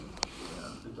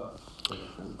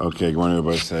Okay, good morning,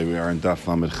 everybody. Say we are in Daf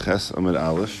Lamed Ches Amud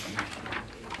Aleph,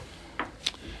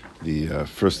 the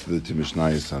first of the two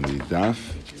Mishnayos on the Daf.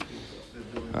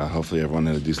 Hopefully, everyone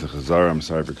had a decent Chazara. I'm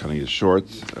sorry for cutting it short,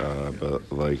 but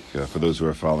for those who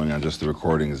are following on just the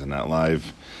recordings and not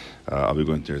live, I'll be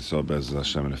going to Eretz Bez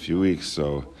Hashem in a few weeks.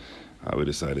 So we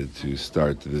decided to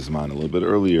start this Zman a little bit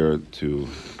earlier to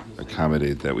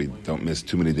accommodate that we don't miss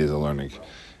too many days of learning.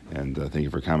 And thank you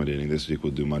for accommodating. This week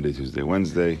we'll do Monday, Tuesday,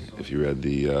 Wednesday. If you read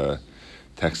the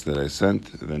text that I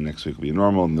sent, then next week will be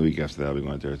normal, and the week after that I'll be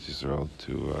going to Eretz Yisrael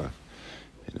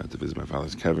to visit my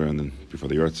father's kever, and then before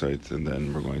the yard site, and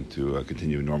then we're going to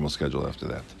continue a normal schedule after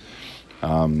that.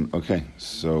 Okay,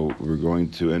 so we're going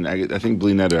to, and I think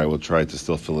Bli Neder I will try to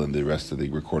still fill in the rest of the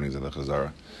recordings of the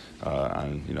Chazara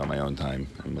on my own time,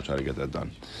 and we'll try to get that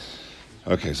done.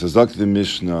 Okay, so Zak the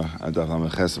Mishnah, Adaf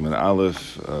Lamed Ches Amud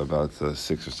Aleph, about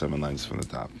 6 or 7 lines from the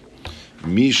top.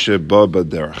 Misha ba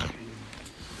b'derech.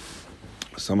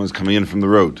 Someone's coming in from the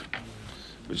road,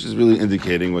 which is really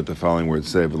indicating what the following words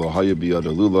say. V'lo haya biyad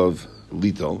lulav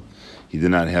litol. He did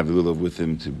not have the lulav with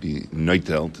him to be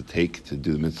noitel, to take, to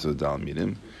do the mitzvah of dal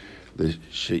midim.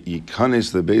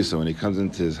 She'ikanes lebeso, when he comes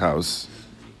into his house,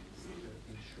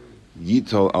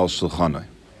 yitol al shulchanai.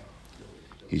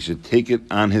 He should take it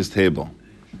on his table.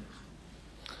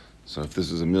 So if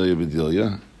this is Amelia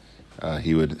Bedelia,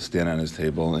 he would stand on his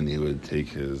table and he would take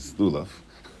his lulav.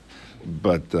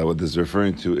 But what this is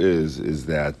referring to is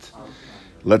that,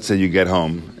 let's say you get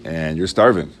home and you're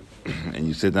starving, and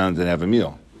you sit down to have a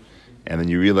meal, and then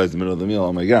you realize in the middle of the meal,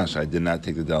 oh my gosh, I did not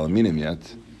take the dalaminim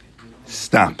yet.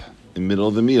 Stop in the middle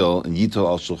of the meal, and yitol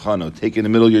al shulchano, take it in the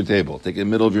middle of your table, take it in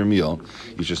the middle of your meal.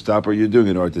 You should stop what you're doing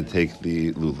in order to take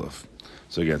the lulav.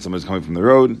 So again, someone's coming from the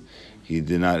road. He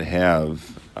did not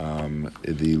have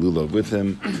the lulav with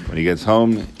him when he gets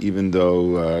home, even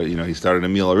though he started a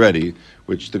meal already,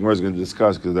 which the Gemara is going to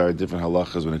discuss because there are different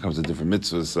halachas when it comes to different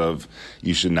mitzvahs of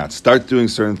you should not start doing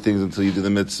certain things until you do the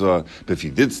mitzvah. But if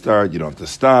you did start, you don't have to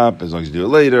stop as long as you do it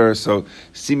later. So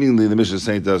seemingly the Mishnah is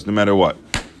saying to us, no matter what,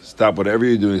 stop whatever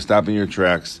you're doing, stop in your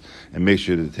tracks, and make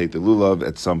sure to take the lulav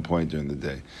at some point during the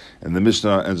day. And the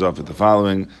Mishnah ends off with the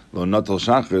following: Lo natal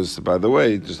shachris. By the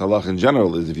way, just halach in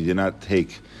general is if you did not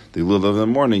take the lulav in the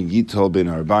morning, yitol ben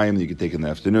harbayim, you could take it in the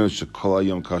afternoon. Shekol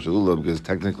hayom kosher lulav, because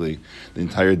technically the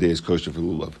entire day is kosher for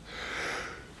lulav.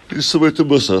 It's similar to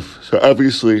musaf. So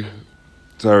obviously,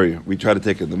 we try to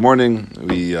take it in the morning.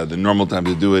 The normal time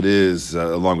to do it is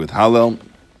along with Hallel.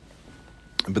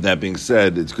 But that being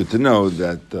said, it's good to know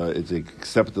that it's an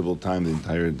acceptable time the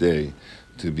entire day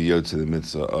to be yotze the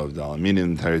mitzvah of dalaminim. The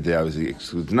entire day obviously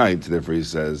excludes night, therefore he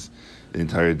says the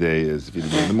entire day is, if you do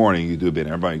it in the morning, you do a bit,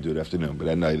 everybody do it afternoon, but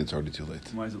at night it's already too late.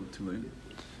 Why is it too late?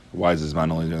 Why is this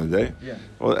man only during the day? Yeah.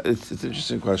 Well, it's an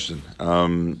interesting question.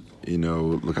 L'kachem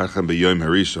b'yom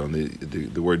harishon,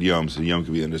 the word yom, so yom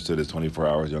can be understood as 24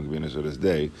 hours, yom can be understood as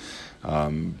day,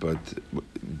 but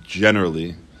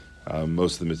generally,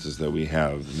 most of the mitzvahs that we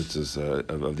have, the mitzvahs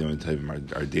of the Yom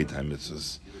Tovim are daytime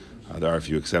mitzvahs. There are a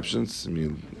few exceptions. I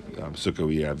mean, Sukkah,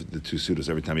 we have the 2 sudas.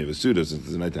 Every time you have a suda, since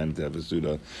it's nighttime to have a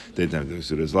suda, daytime to have a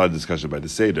suda. There's a lot of discussion by the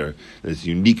Seder that's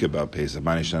unique about Pesach,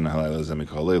 that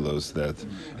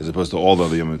as opposed to all the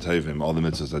other Yom Tovim, all the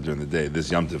mitzvahs are during the day.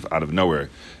 This Yom Tov, out of nowhere,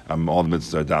 all the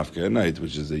mitzvahs are dafka at night,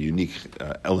 which is a unique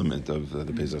element of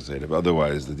the Pesach Seder. But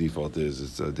otherwise, the default is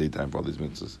it's daytime for all these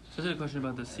mitzvahs. So there's a question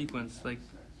about the sequence,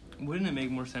 wouldn't it make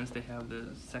more sense to have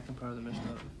the second part of the Mishnah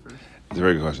first? It's a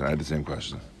very good question. I had the same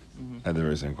question.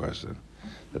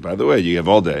 That, by the way, you have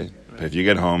all day. Right. If you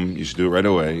get home, you should do it right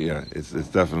away. Yeah, it's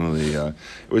definitely.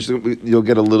 You'll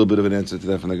get a little bit of an answer to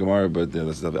that from the Gemara, but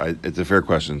it's a fair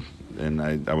question, and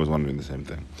I was wondering the same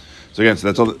thing. So again,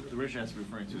 that's all. The rich answer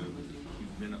referring to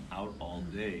you've been out all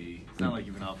day. It's not like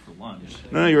you've been out for lunch.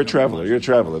 No, you're a traveler. You're a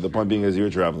traveler. The point being is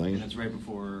you're traveling. And it's right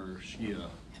before Shkia.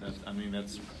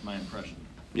 That's my impression.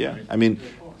 Yeah, right? I mean,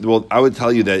 well, I would tell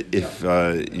you that if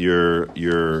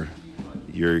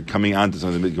you're coming on to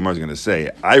something the Gemara is going to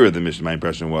say, I read the Mishnah, my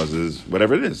impression is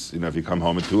whatever it is. If you come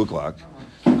home at 2 o'clock,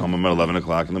 come home at 11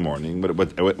 o'clock in the morning, but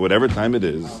whatever time it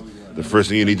is, the first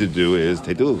thing you need to do is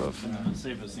take the lulav. The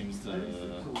Sefer seems to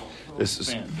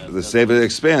expand. The Sefer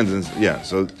expands, and yeah,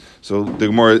 so the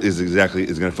Gemara is going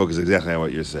to focus exactly on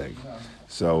what you're saying.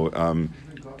 So,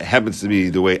 it happens to be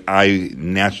the way I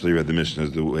naturally read the Mishnah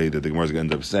is the way that the Gemara is going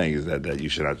to end up saying is that you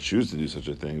should not choose to do such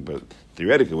a thing, but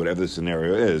theoretically, whatever the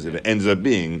scenario is, if it ends up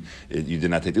being you did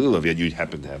not take the lulav, yet you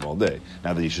happen to have all day.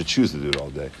 Not that you should choose to do it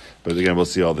all day. But again, we'll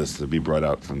see all this to be brought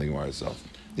out from the Gemara itself.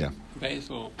 Yeah.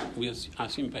 Beso, we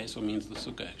assume Beso means the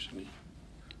sukkah actually.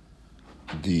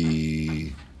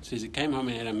 says he came home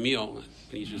and had a meal.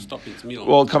 He should stop his meal.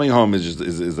 Well, coming home is just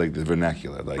is like the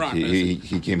vernacular. Like Right,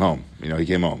 he came home. He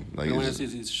came home. Like But when it it's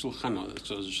says it's shulchano,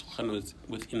 so the shulchano is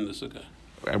within the sukkah.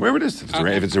 wherever it is. If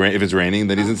Okay. if it's raining,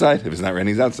 then he's inside. If it's not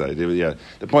raining, he's outside. Yeah.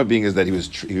 The point being is that he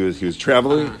was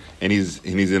traveling and he's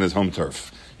in his home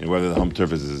turf. Whether the home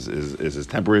turf is his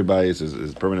temporary bias,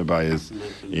 is permanent bias,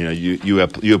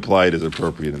 you apply it as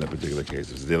appropriate in that particular case.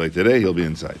 If it's a day like today, he'll be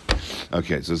inside.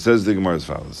 Okay, so it says the Gemara as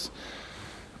follows.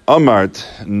 Amart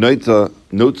noita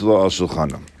notla al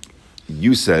shulchana.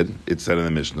 You said, it said in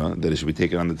the Mishnah, that it should be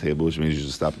taken on the table, which means you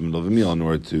should stop in the middle of a meal in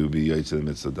order to be yaitz the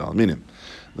mitzvah dal minim.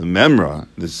 The Memra,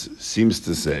 this seems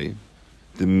to say,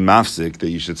 the mafsik, that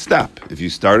you should stop. If you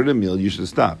started a meal, you should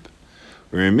stop.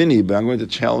 Mini, but I'm going to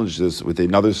challenge this with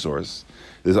another source.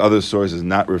 This other source is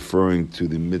not referring to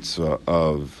the mitzvah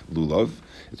of lulav.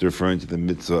 It's referring to the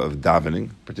mitzvah of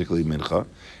davening, particularly mincha.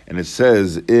 And it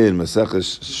says in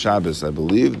Maseches Shabbos, I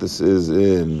believe this is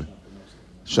in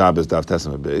Shabbos Daf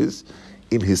Tesam Beis,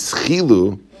 im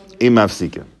hischilu im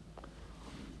mafsika.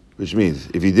 Which means,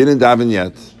 if you didn't daven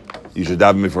yet, you should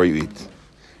daven before you eat.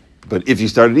 But if you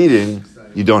started eating,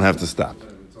 you don't have to stop.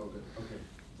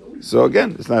 So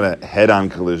again, it's not a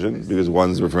head-on collision because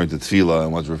one's referring to tefillah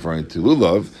and one's referring to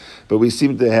lulav, but we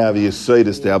seem to have a yesod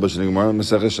established in the Gemara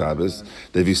Masechah Shabbos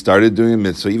that if you started doing a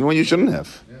mitzvah, even when you shouldn't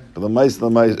have, but you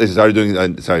started doing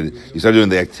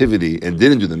the activity and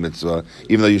didn't do the mitzvah,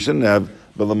 even though you shouldn't have,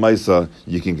 but l'maisa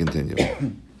you can continue.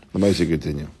 L'maisa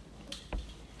continue.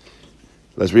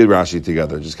 Let's read Rashi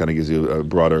together. It just kind of gives you a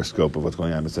broader scope of what's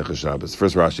going on in Masechah Shabbos.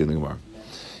 First Rashi in the Gemara.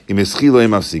 Im eschilo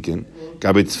im afsikin.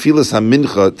 Gabi tfilas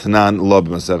ha-mincha tanan lo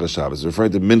b'Masechah Shabbos.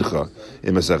 Referring to mincha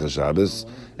in Masechah Shabbos.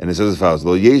 And it says as follows,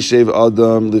 Lo yeshev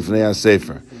adam lifnei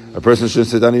ha-sefer. A person shouldn't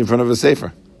sit down in front of a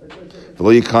sefer.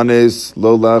 V'lo yikanes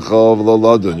lo lachol v'lo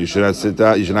ladun. You should not sit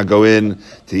down, you should not go in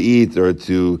to eat or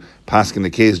to paskin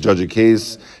the case, judge a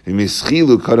case. Im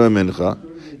eschilu kadam mincha.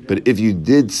 But if you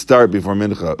did start before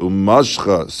mincha,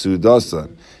 umashcha sudasa,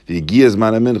 v'yigiyaz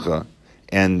mana mincha,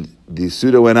 and the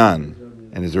suda went on,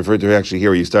 and it's referred to actually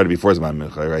here where you started before Zman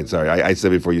Mincha, right? Sorry, I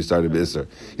said before you started B'Isser.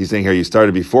 He's saying here you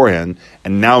started beforehand,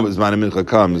 and now Zman Mincha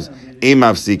comes, Ein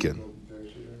Mafsikin.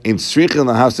 Ein Tzrichel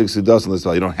Nahafsik Sudas and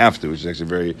Lisbal. You don't have to, which is actually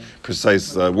very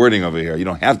precise wording over here. You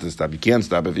don't have to stop. You can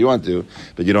stop if you want to,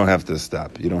 but you don't have to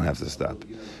stop. You don't have to stop.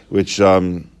 Which,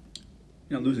 You're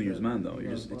not losing your Zman, though.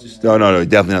 It's just no,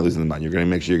 definitely not losing the man. You're going to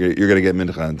make sure you're going to get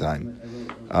Mincha in time.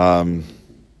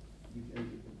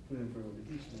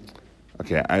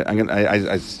 Okay, I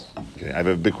have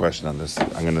a big question on this.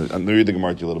 I'm going to read the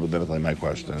Gemara to you a little bit, then I'll tell you my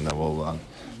question, and then we'll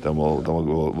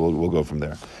go from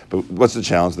there. But what's the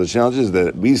challenge? The challenge is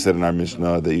that we said in our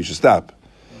Mishnah that you should stop,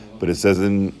 but it says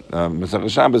in Masechah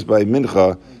Shabbos by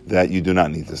Mincha that you do not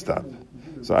need to stop.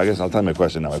 So I guess I'll tell you my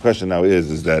question now. My question now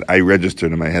is that I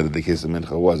registered in my head that the case of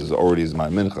Mincha is already my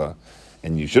Mincha,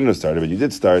 and you shouldn't have started, but you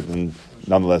did start, and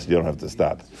nonetheless you don't have to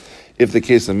stop. If the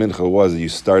case of Mincha was that you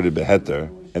started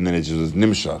Beheter, and then it just was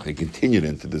nimshach, it continued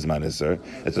into this Zman Isser,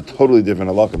 it's a totally different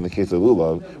halakha in the case of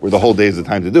lulav, where the whole day is the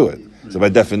time to do it. So by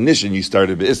definition, you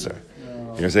started Be'isser.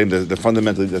 You're saying the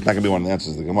fundamentally, that's not going to be one of the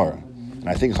answers to the Gemara. And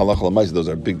I think halakha l'maisa, those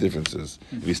are big differences.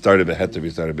 If you started Beheter, if you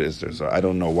started Be'isser. So I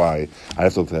don't know why. I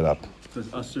have to look that up. So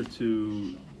it's usher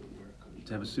to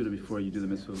have a suda before you do the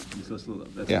mitzvah.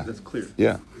 That's clear.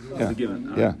 Yeah. That's a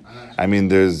given. Yeah. I mean,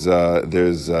 I'll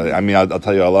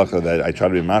tell you halacha that I try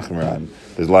to be machmer on.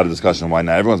 There's a lot of discussion why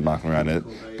not everyone's machmer on it,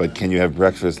 but can you have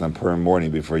breakfast on Purim morning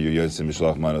before you yotzim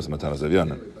mishloach manos matanos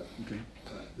avyonim?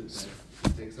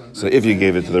 So if you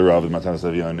gave it to the Rav of Matanos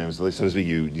Avyonim, so to speak,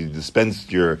 you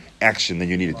dispensed your action that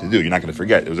you needed to do. You're not going to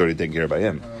forget. It was already taken care of by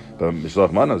him. But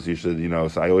Mishloach Manos, you should,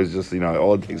 so I always just,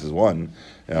 all it takes is one.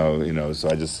 So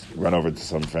I just run over to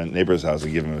some neighbor's house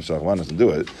and give him a Mishloach Manos and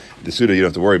do it. The Suda you don't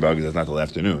have to worry about because it's not till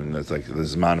afternoon. That's like the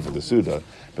Zman for the Suda.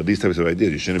 But these types of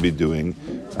ideas you shouldn't be doing.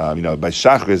 By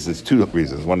Shachris, it's two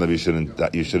reasons. One, that you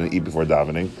shouldn't eat before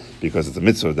davening because it's a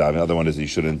mitzvah of davening. The other one is you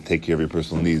shouldn't take care of your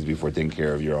personal needs before taking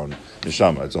care of your own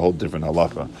neshama. It's a whole different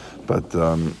halacha. But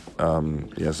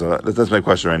so that's my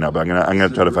question right now. But I'm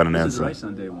gonna try to find an answer. This is rice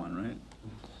on day one, right?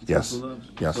 Yes.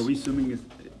 Yes. So are we assuming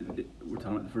we're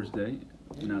talking about the first day?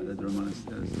 Not that the Ramana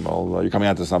says. Well, you're coming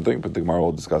out to something, but the Gemara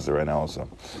will discuss it right now also.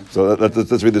 So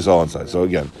let's read this all inside. So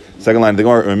again, second line, the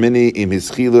Gemara, Urmini im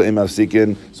hischilu im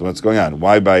afsikin. So what's going on?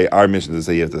 Why by our mission to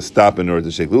say you have to stop in order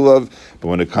to shake lulav, but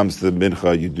when it comes to the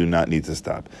mincha, you do not need to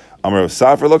stop. Amar Rav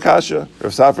Safar lo kasha.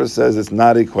 Rav Safar says it's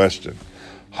not a question.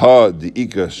 Ha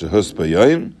di'ika shehus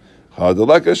b'yayim, ha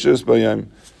deleka shehus b'yayim.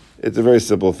 It's a very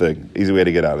simple thing. Easy way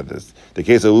to get out of this. The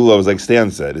case of lulav is like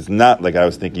Stan said. It's not like I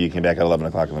was thinking you came back at 11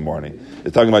 o'clock in the morning.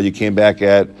 It's talking about you came back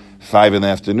at 5 in the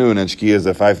afternoon and shkia is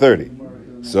at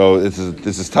 5:30. So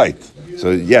this is tight. So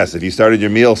yes, if you started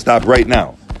your meal, stop right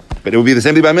now. But it would be the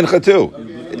same thing by mincha too.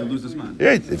 You lose this man.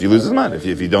 Yeah, if you lose this man, if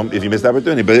you miss the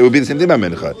opportunity. But it would be the same thing by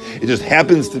mincha. It just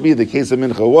happens to be the case of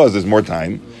mincha there's more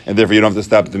time, and therefore you don't have to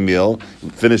stop the meal,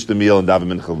 finish the meal, and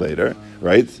daven mincha later,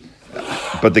 right?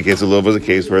 But the case of lulav was a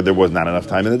case where there was not enough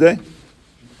time in the day.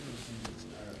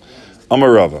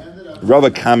 Amar Rava.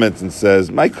 Rava comments and says,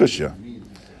 "My kushya."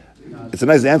 It's a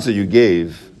nice answer you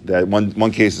gave. That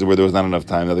one case is where there was not enough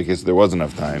time, the other case there was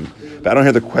enough time. But I don't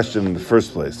hear the question in the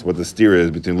first place, what the steer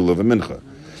is between lulav and mincha.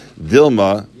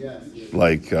 Dilma,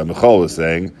 like Michal was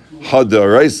saying, had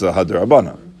deraisa, had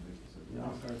derabana.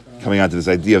 Coming on to this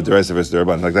idea of deraisa versus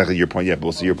derabana, exactly your point. Yeah, but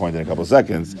we'll see your point in a couple of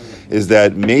seconds. Is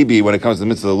that maybe when it comes to the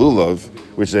mitzvah lulav,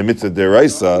 which is a mitzvah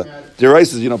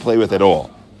deraisa you don't play with at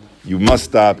all. You must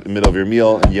stop in the middle of your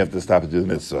meal, and you have to stop to do the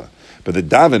mitzvah. But the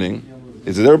davening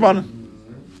is a derabana.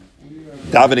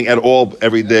 Davening at all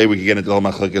every day, we can get into the whole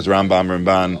machlekes Rambam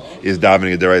Ramban, is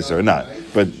davening a deraisa or not.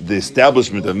 But the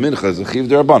establishment of mincha is a chiv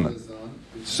derabana.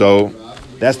 So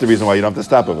that's the reason why you don't have to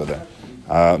stop over there.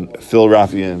 Phil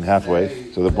Rafi in halfway.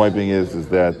 So the point being is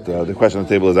that the question on the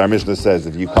table is, our Mishnah says,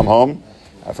 if you come home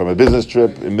from a business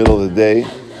trip in the middle of the day,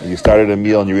 and you started a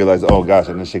meal and you realize, oh gosh,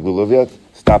 I didn't shake lulav yet,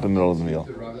 stop in the middle of the meal.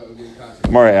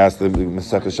 Gemara asked the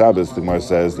Masechah Shabbos. The Gemara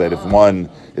says that if one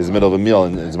is in the middle of a meal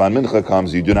and Zman Mincha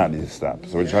comes, you do not need to stop.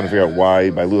 So we're trying to figure out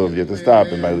why by lulav you have to stop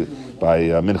and by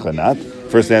Mincha not.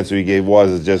 First answer he gave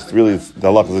was just really the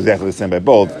halakha is exactly the same by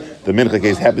both. The Mincha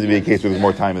case happened to be a case where there's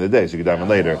more time in the day, so you could daven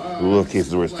later. The lulav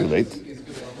cases where it's too late.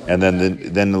 And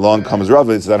then along comes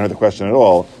Rava. It says, I don't hear the question at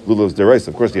all. Lulav's deraisa.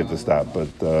 Of course you have to stop, but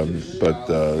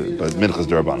Mincha's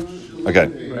deraban. Okay.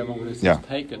 Rabbi, when it says Yeah.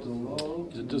 take it,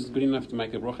 is it just good enough to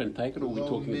make a bracha and take it, or are we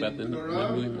talking about the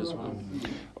nanuim as well?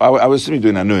 I was assuming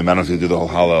doing nanuim. I don't know if you do the whole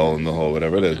halal and the whole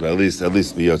whatever it is, but at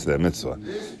least be to that mitzvah.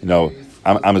 You know,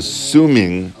 I'm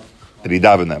assuming that he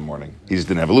davened that morning. He just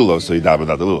didn't have a lulav, so he davened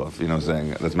without the lulav. You know what I'm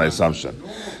saying? That's my assumption.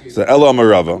 So Elo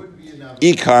Amarava,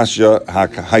 I kasha,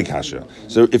 hai kasha.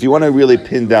 So if you want to really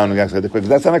pin down exactly the question,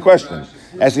 that's not a question.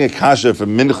 Asking a kasha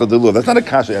from mincha to lulav, that's not a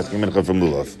kasha asking mincha from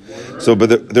lulav. So,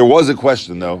 but there was a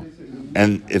question though,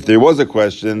 and if there was a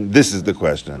question, this is the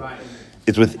question.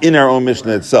 It's within our own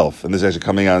Mishnah itself, and this is actually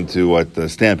coming on to what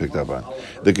Stan picked up on.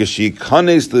 The kashi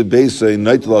kanes the beisay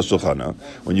naitla shulchana.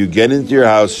 When you get into your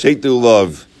house, shake the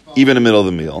lulav, even in the middle of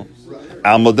the meal.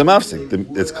 Alma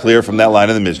demafsik. It's clear from that line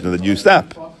of the Mishnah that you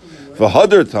stop.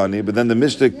 V'hadar tani, but then the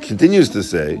Mishnah continues to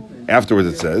say, afterwards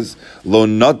it says, lo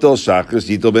natal shachris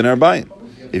yitol ben arbayin.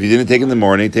 If you didn't take in the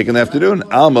morning, take in the afternoon.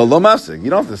 Alma lo mafsik. You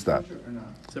don't have to stop.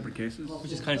 Separate cases?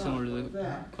 Which is kind of similar to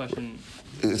the question.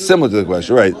 It's similar to the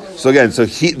question, right? So again, at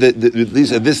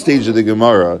least at this stage of the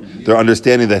Gemara, they're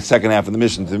understanding the second half of the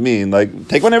Mishnah to mean, like,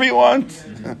 take whenever you want.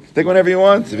 Take whenever you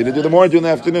want. If you didn't do the morning, do in the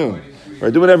afternoon. Or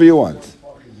do whatever you want.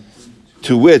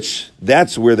 To which,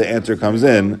 that's where the answer comes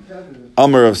in.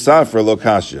 Amar of Safra lo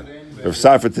kasha. If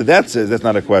Safra to that says, that's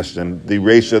not a question. The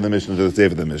ratio of the Mishnah to the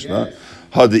save of the Mishnah.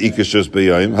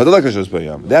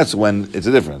 That's when it's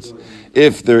a difference.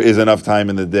 If there is enough time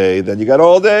in the day, then you got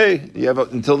all day. You have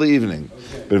until the evening.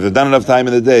 But if there's not enough time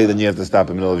in the day, then you have to stop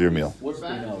in the middle of your meal.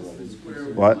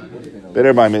 What?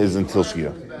 Better by me is until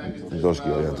Shkia. Until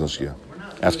Shkia.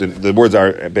 After the words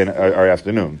are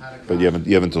afternoon, but you have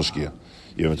until Shkia.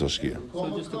 So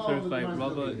just to clarify,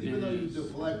 Rava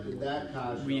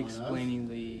is re-explaining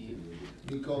the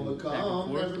back and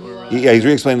forth, or yeah, he's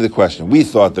re-explaining the question. We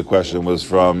thought the question was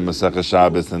from Masechah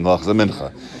Shabbos and Lachza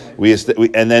Mincha. We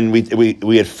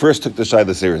at first took the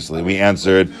Shaila seriously. We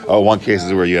answered, one case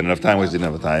is where you had enough time, we didn't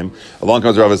have time. Along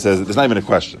comes Rava says, it's not even a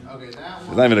question.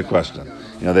 It's not even a question.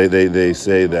 You know, they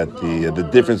say that the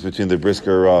difference between the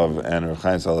Brisker Rav and Rav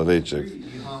Chaim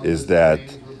Soloveitchik is that,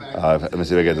 let me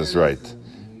see if I get this right.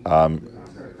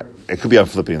 It could be I'm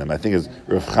flipping them. I think it's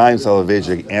Rav Chaim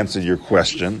Soloveitchik answered your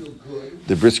question.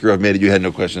 The Brisker Rav made it you had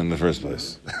no question in the first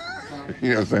place. You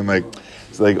know what I'm saying?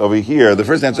 It's like over here, the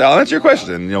first answer, I'll answer your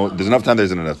question. You know, there's enough time, there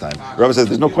isn't enough time. Rabbi says,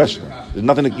 there's no question. There's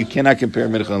nothing that you cannot compare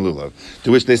Mincha and Lulav.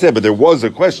 To which they said, but there was a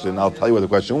question. I'll tell you what the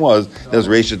question was. There's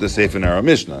Reisha to Sefer in our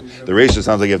Mishnah. The Reisha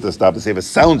sounds like you have to stop. The Sefer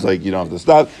sounds like you don't have to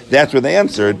stop. That's where they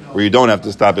answered, where you don't have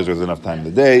to stop is there's enough time in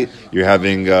the day. You're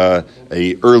having a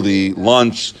early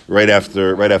lunch right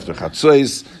after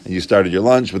Chatzos, and you started your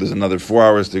lunch, but there's another 4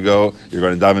 hours to go. You're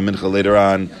going to daven Mincha later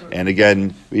on. And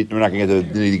again, we're not going to get to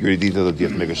the nitty-gritty details that you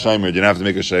have to make a shimer. You don't have to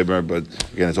make a shimer, but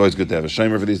again, it's always good to have a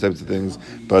shimer for these types of things.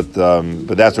 But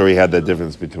that's where we had the that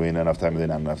difference between enough time of the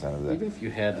day and not enough time of the Even day. if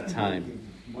you had the time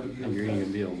and you're eating a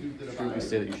meal, shouldn't we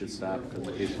say that you should stop?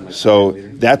 So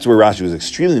that's where Rashi was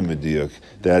extremely mediyuk.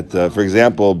 That, for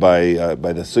example, by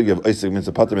the sugi of Isaac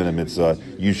mitzvah pater min mitzvah,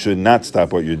 you should not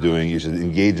stop what you're doing. You should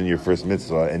engage in your first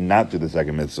mitzvah and not do the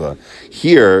second mitzvah.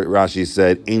 Here, Rashi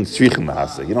said, "Ein tzrichim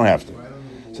lahasek." You don't have to.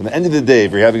 So at the end of the day,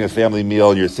 if you're having a family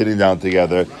meal and you're sitting down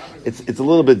together, it's a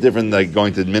little bit different like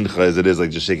going to mincha as it is like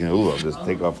just shaking a lulav. Just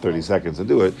take off 30 seconds and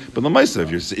do it. But the ma'aseh,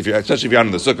 if you're especially if you're out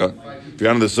in the sukkah, if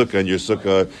you're out in the sukkah and your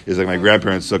sukkah is like my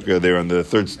grandparents' sukkah, they're on the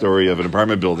third story of an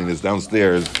apartment building that's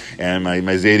downstairs, and my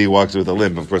zaidi walks with a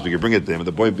limp. Of course, we could bring it to him. But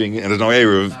the point being, and there's no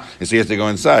eruv, and so he has to go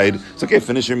inside. It's okay.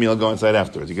 Finish your meal, go inside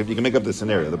afterwards. You can make up the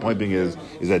scenario. The point being is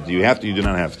that do you have to? You do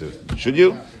not have to. Should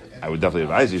you? I would definitely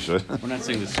advise you should. We're not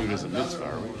saying the suit is a mitzvah,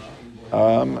 are we?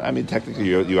 I mean, technically,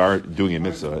 you are doing a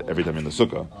mitzvah every time you're in the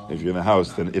sukkah. If you're in the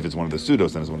house, then if it's one of the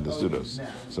pseudos, then it's one of the pseudos.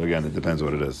 So again, it depends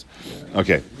what it is.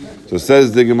 Okay, so it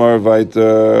says the Gemara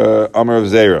Vayter Amar of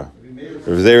Zera.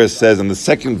 Rav Zera says in the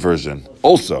second version,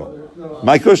 also,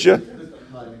 my kushya.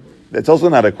 That's also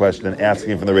not a question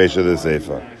asking from the ratio of the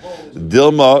Seifa.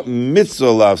 Dilma mitzvah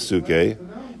lav suke,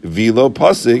 vilo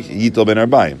pasik yitol ben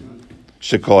arbaim.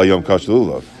 Shekol yom kash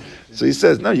lulav. So he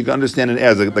says, no, you can understand it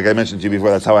as, like I mentioned to you before,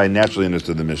 that's how I naturally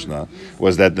understood the Mishnah,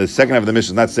 was that the second half of the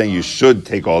Mishnah is not saying you should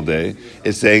take all day,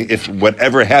 it's saying if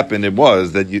whatever happened it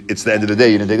was, that it's the end of the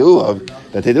day, you didn't take the lulav,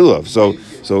 then take the lulav. So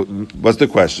what's the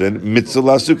question? Mitzvah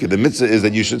la suki. The mitzvah is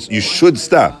that you should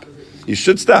stop. You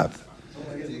should stop.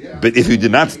 But if you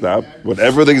did not stop,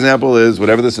 whatever the example is,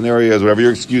 whatever the scenario is, whatever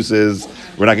your excuse is,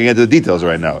 we're not going to get into the details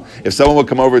right now. If someone would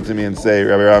come over to me and say,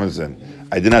 Rabbi Robinson,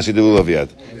 I did not actually do lulav yet.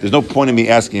 There's no point in me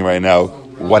asking right now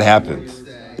what happened.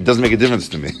 It doesn't make a difference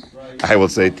to me. I will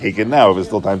say, take it now if it's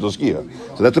still time to shkia.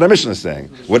 So that's what our Mishnah is saying.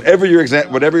 Whatever your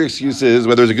excuse is,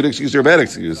 whether it's a good excuse or a bad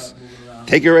excuse,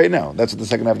 take it right now. That's what the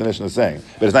second half of the Mishnah is saying.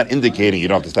 But it's not indicating you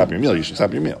don't have to stop your meal. You should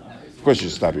stop your meal. Of course you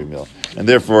should stop your meal. And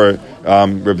therefore,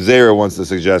 Reb Zera wants to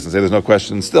suggest and say there's no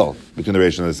question still between the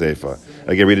ratio and the Seifa.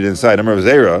 Again, read it inside. I'm Reb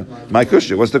Zera, my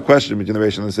kushya. What's the question between the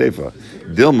ratio and the Seifa?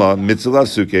 Dilma, mitzvah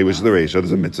suke, which is the ratio.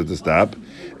 There's a mitzvah to stop.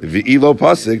 V'ilo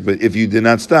pasik, but if you did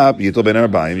not stop, yitol ben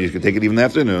arbaim, you could take it even in the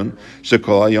afternoon.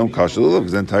 Shekol yom kosher lulav,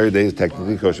 because the entire day is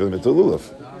technically kosher with mitzvah lulav.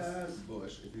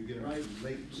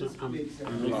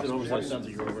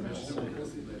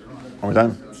 One more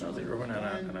time?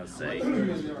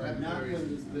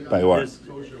 By what?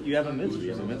 You have a mitzvah. You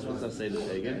have a mitzvah to say to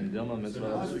take it, and Dilma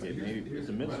mitzvah to take. Maybe it's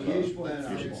a mitzvah.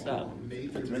 You should stop.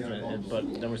 It's a mitzvah,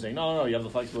 but then we're saying no. You have the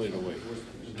flexibility to wait.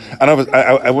 I don't know.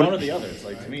 I wouldn't. One or the other. It's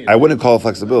like to me. I wouldn't call it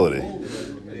flexibility.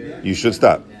 You should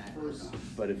stop.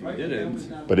 But if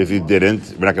you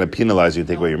didn't, we're not going to penalize you and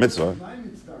take away your mitzvah.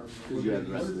 you have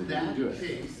the rest of the day to do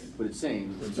it. But it's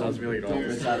saying it sounds really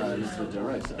it's not a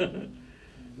deraisa.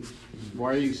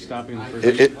 Why are you stopping the first?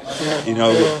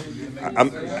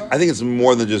 I think it's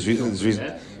more than just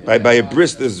reason. By a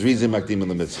bris, there's reason makdim in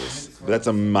the mitzvahs. But that's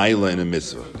a maila in a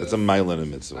mitzvah.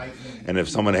 And if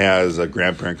someone has a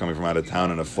grandparent coming from out of town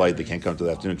on a flight, they can't come to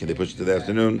the afternoon. Can they push it to the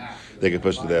afternoon? They can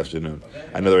push it to the afternoon.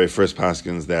 I know there are first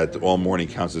paskins that all morning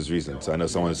counts as reason. So I know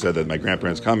someone said that my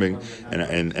grandparent's coming, and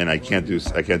I can't do a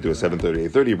 7:30,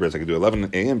 8:30 bris. I can do 11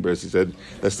 a.m. bris. He said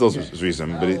that's still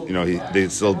reason, but they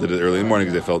still did it early in the morning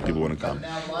because they felt people wouldn't come.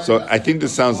 So I think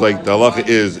this sounds like the halacha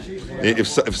is if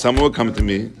someone would come to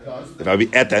me, if I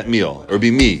would be at that meal or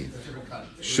be me,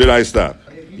 should I stop?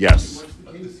 Yes.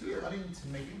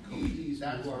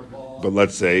 But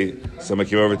let's say someone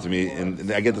came over to me,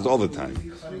 and I get this all the time.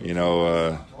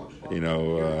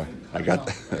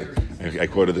 I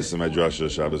quoted this in my drasha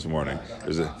Shabbos morning.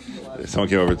 Someone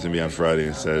came over to me on Friday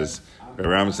and says,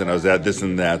 Ramson, I was at this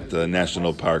and that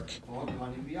national park,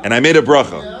 and I made a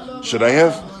bracha. Should I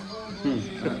have?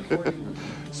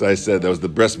 So I said, that was the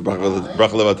best bracha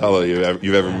levatala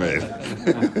you've ever made.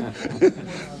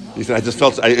 He said, it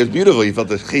was beautiful. He felt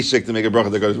the cheshek to make a bracha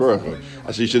to Kodesh Baruch Hu.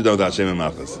 I said, you should have done that Hashem and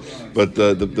Machas. But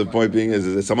the point being is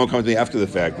that someone comes to me after the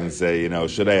fact and say,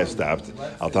 should I have stopped?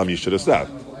 I'll tell him you should have stopped.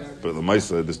 But the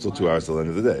Maisa, there's still 2 hours till the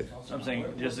end of the day. So I'm saying,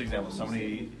 just an example,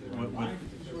 somebody,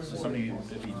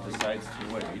 if he decides to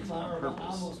wait on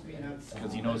purpose,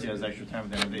 because he knows he has extra time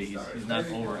at the end of the day, he's not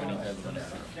over any type of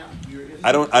benefit.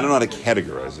 I don't know how to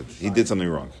categorize it. He did something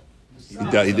wrong. He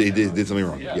did something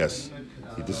wrong. Yes.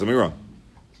 He did something wrong.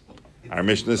 Our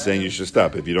Mishnah is saying you should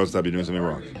stop. If you don't stop, you're doing something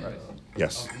wrong. Right.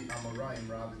 Yes.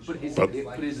 But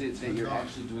is it that you're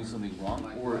actually doing something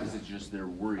wrong, or is it just they're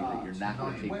worried that you're not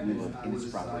going to take lulav in its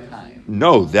proper time?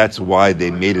 No, that's why they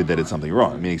made it that it's something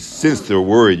wrong. Meaning, since they're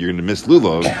worried you're going to miss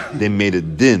lulav, they made a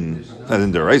din, not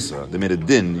in deraisa, they made a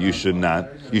din, you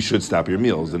should stop your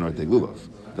meals in order to take lulav.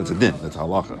 That's a din. That's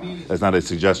halacha. That's not a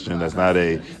suggestion. That's not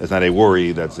a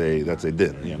worry. That's a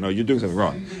din. No, you're doing something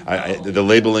wrong. The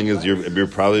labeling is you're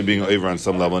probably being over on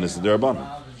some level, and it's a derabbanan.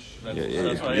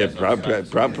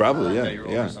 Probably.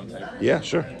 Yeah.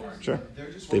 Sure.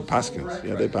 They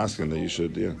paskin. They paskin that you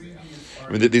should. Yeah.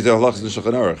 I mean, these are halachas in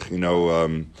Shulchan Aruch.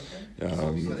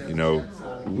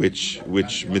 Which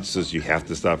mitzvahs you have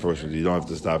to stop for, which you don't have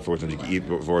to stop for, which you can eat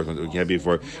before, which you can't be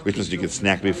before, which mitzvahs you can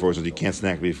snack before, which you can't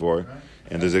snack before.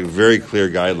 And there's a very clear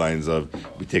guidelines of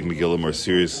we take Megillah more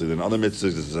seriously than other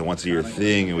mitzvahs. This is a once a year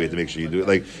thing, and we have to make sure you do it.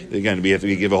 Like again, we have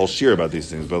to give a whole shir about these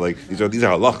things. But like these are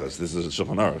halachas. This is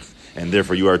Shulchan Aruch, and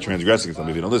therefore you are transgressing something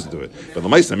if you don't listen to it. But the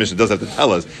Ma'aseh Mishnah does have to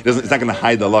tell us. It's not going to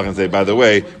hide the halacha and say, by the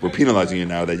way, we're penalizing you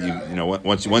now that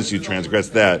once you transgress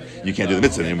that, you can't do the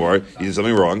mitzvah anymore. You did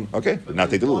something wrong. Okay, but now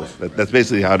take the lulav. That's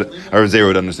basically how Rav Zera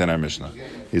would understand our Mishnah.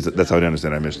 That's how he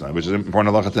understand our Mishnah, which is an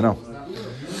important halacha to know.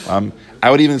 I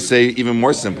would even say, even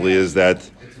more simply, is that,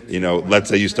 let's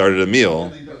say you started a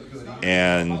meal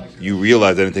and you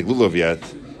realize I didn't take lulav yet,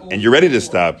 and you're ready to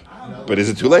stop, but is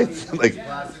it too late?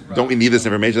 Don't we need this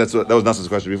information? That was Nassim's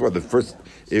question before.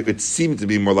 It seemed to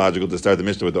be more logical to start the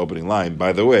Mishnah with the opening line.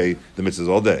 By the way, the mitzvah is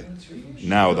all day.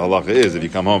 Now the halacha is, if you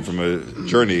come home from a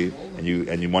journey and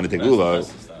you want to take lulav,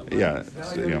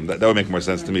 that would make more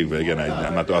sense to me. But again,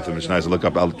 I'm not the author of Mishnah, so look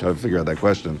up. I'll try to figure out that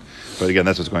question. But again,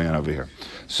 that's what's going on over here.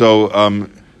 So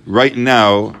right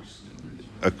now,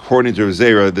 according to Rav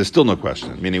Zera, there's still no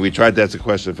question. Meaning, we tried to ask a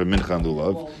question for Mincha and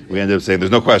Lulav. We ended up saying there's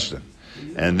no question.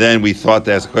 And then we thought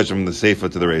to ask a question from the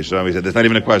Seifa to the Reisha, and we said there's not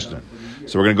even a question.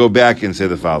 So we're going to go back and say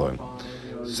the following.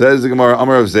 Says the Gemara,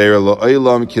 Amar Rav Zera, Lo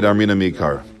Eilam Kidarmina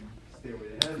Mikar.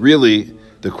 Really,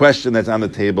 the question that's on the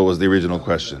table was the original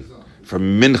question.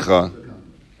 From Mincha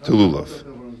to Lulav.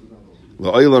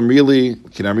 La'olam really,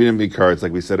 Kidarmina Mikar, it's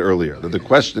like we said earlier, that the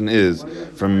question is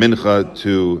from Mincha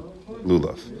to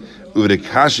Lulav.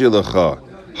 Udekashia lecha,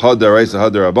 ha daraisa ha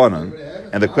darabanan,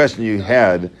 and the question you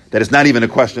had, that it's not even a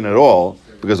question at all,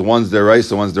 because one's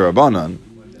daraisa, one's darabanan,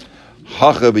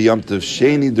 hacha b'yam tov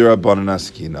sheni darabanan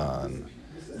askinan.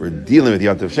 We're dealing with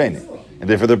yam tov sheni, and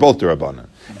therefore they're both darabanan.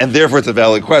 And therefore it's a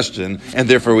valid question, and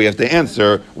therefore we have to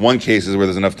answer. One case is where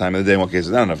there's enough time in the day, one case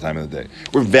is not enough time in the day.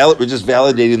 We're just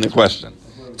validating the question.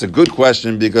 It's a good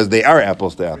question because they are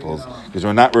apples to apples, because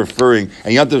we're not referring,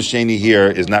 and Yom Tov Sheni here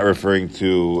is not referring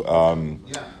to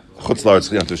Chutz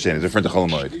La'aretz Yom Tov Sheni, it's referring to Chol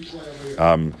Hamoed.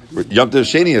 Yom Tov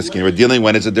Sheni is we're dealing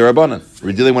when it's a derabanan.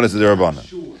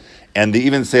 And they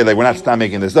even say, we're not stop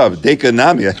making this up. Deka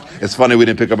Nami, it's funny we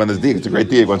didn't pick up on this dig. It's a great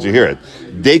dig once you hear it.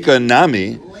 Deka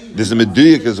Nami, there's a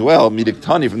meduyik as well, midik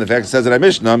tani, from the fact it says in our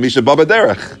Mishnah, Misha Baba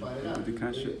Derech.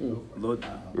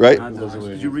 Right?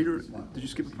 Did you read it? Did you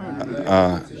skip a part?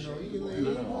 I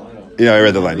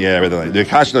read the line. The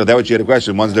Kashna, that was you had a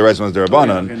question. One's the rest, one's the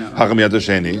Rabbanan. Hakam Yad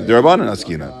Sheni, the Rabbanan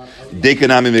Askina. Deka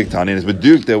Nami midik tani, and it's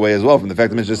meduyik that way as well, from the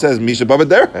fact the Mishnah says, Misha Baba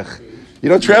Derech. You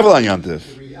don't travel on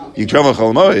Yantif. You travel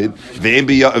Chol Moed, ve'im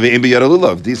b'yad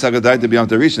lulav. Di sagadai to be Yom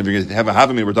Tov Rishon. If you're going to have a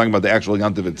havamim, we're talking about the actual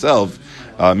Yom Tov itself.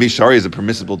 Mishari, is it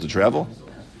permissible to travel?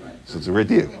 So it's a great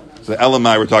deal. So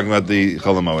Elamai, we're talking about the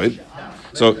Chol Moed.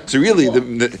 So really,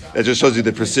 that just shows you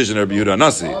the precision of Yehuda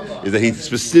Nasi, is that he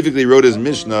specifically wrote his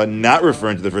Mishnah not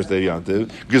referring to the first day of Yom Tov,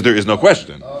 because there is no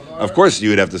question. Of course, you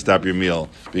would have to stop your meal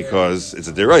because it's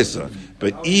a deraisa.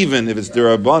 But even if it's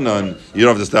derabanan, you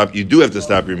don't have to stop. You do have to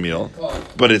stop your meal,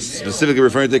 but it's specifically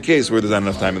referring to a case where there's not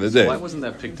enough time in the day. Why wasn't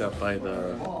that picked up by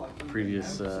the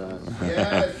previous?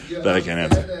 That I can't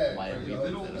answer.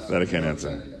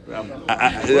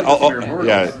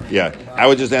 I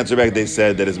would just answer back. They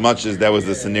said that as much as that was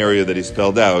the scenario that he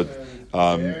spelled out,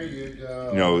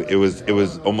 it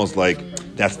was almost like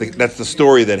that's the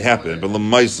story that happened. But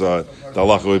Lamaisa, the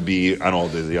halacha would be on all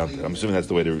days of Yom Tov. I'm assuming that's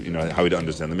the way to how we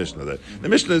understand the Mishnah. That the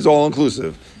Mishnah is all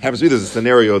inclusive. Happens to be there's a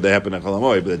scenario that happened at Chol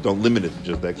Hamoed, but don't limit it to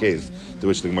just that case. To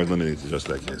which the Gemara is limited to just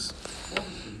that case.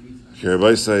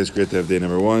 It's great to have day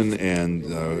number 1, and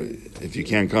if you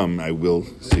can't come, I will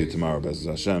see you tomorrow, B'ezras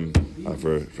Hashem,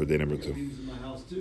 for day number 2.